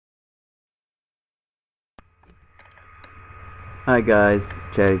Hi guys,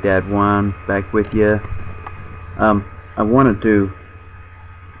 Chatty Dad 1 back with you. I wanted to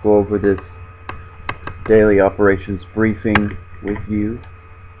go over this daily operations briefing with you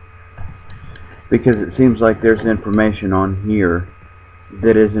because it seems like there's information on here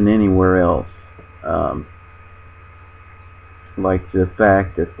that isn't anywhere else. Like the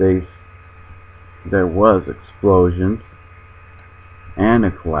fact that there was explosions and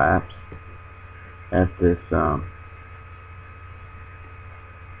a collapse at this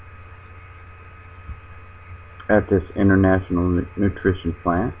international nutrition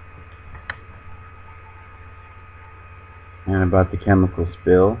plant, and about the chemical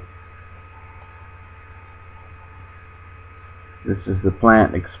spill. This is the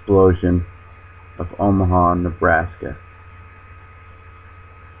plant explosion of Omaha, Nebraska.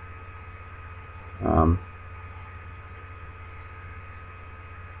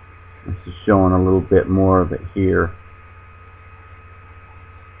 This is showing a little bit more of it here.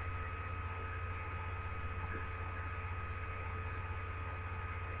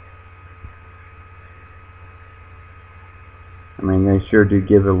 I mean, they sure do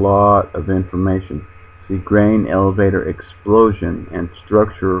give a lot of information. See, grain elevator explosion and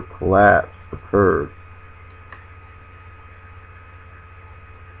structural collapse occurred.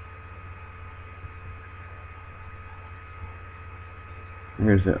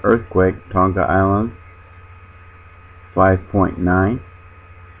 Here's an earthquake, Tonga Island, 5.9.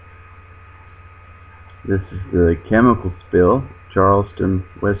 This is the chemical spill, Charleston,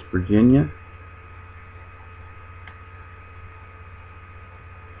 West Virginia.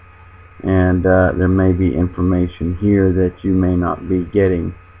 And there may be information here that you may not be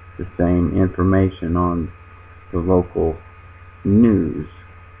getting the same information on the local news.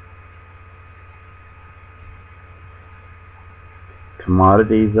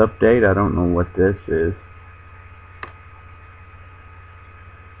 Commodities update, I don't know what this is.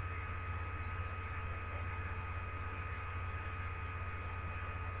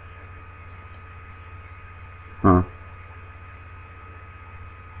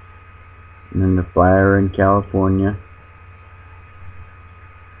 And then the fire in California.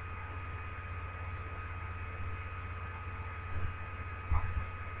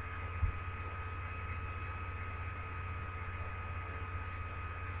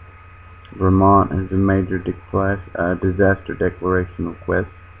 Vermont has a major disaster declaration request.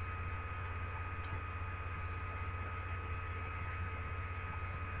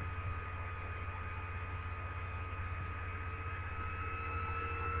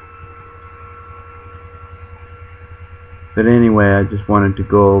 But anyway, I just wanted to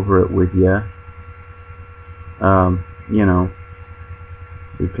go over it with you. You know,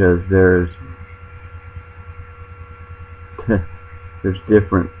 because there's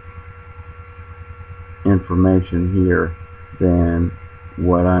different information here than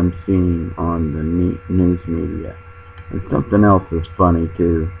what I'm seeing on the news media. And something else is funny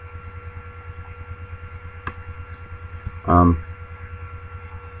too.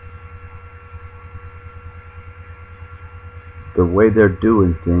 The way they're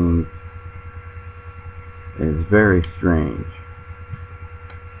doing things is very strange.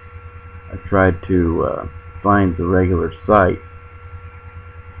 I tried to find the regular site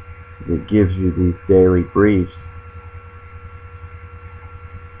that gives you these daily briefs,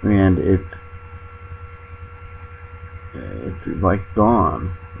 and it's like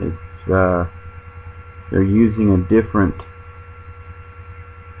gone. It's they're using a different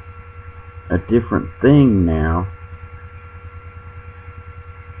thing now.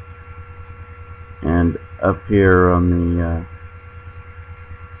 And up here on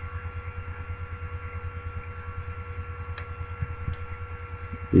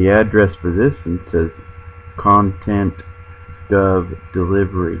the address for this one says Content Gov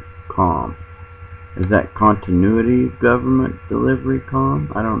Delivery Com. Is that Continuity Government Delivery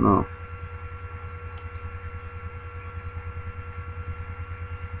Com? I don't know.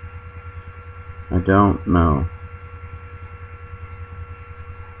 I don't know.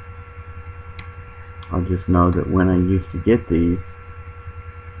 I just know that when I used to get these,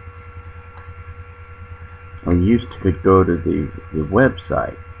 I used to go to the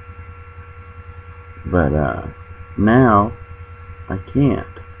website, but now I can't.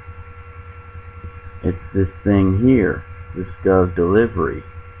 It's this thing here, this Gov Delivery.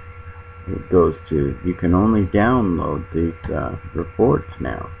 It goes to, you can only download these reports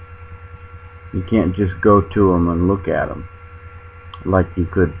now. You can't just go to them and look at them like you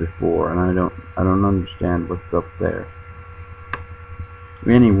could before, and I don't understand what's up there.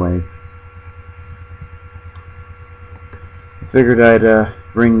 Anyway, I figured I'd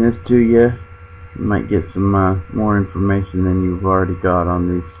bring this to you You might get some more information than you've already got on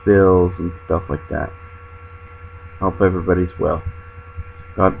these spills and stuff like that. Hope everybody's well.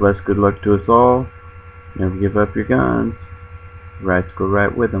 God bless, good luck to us all. Never give up your guns. Rights go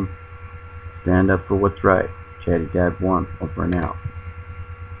right with them. Stand up for what's right. Chatty Dad 1, over and out.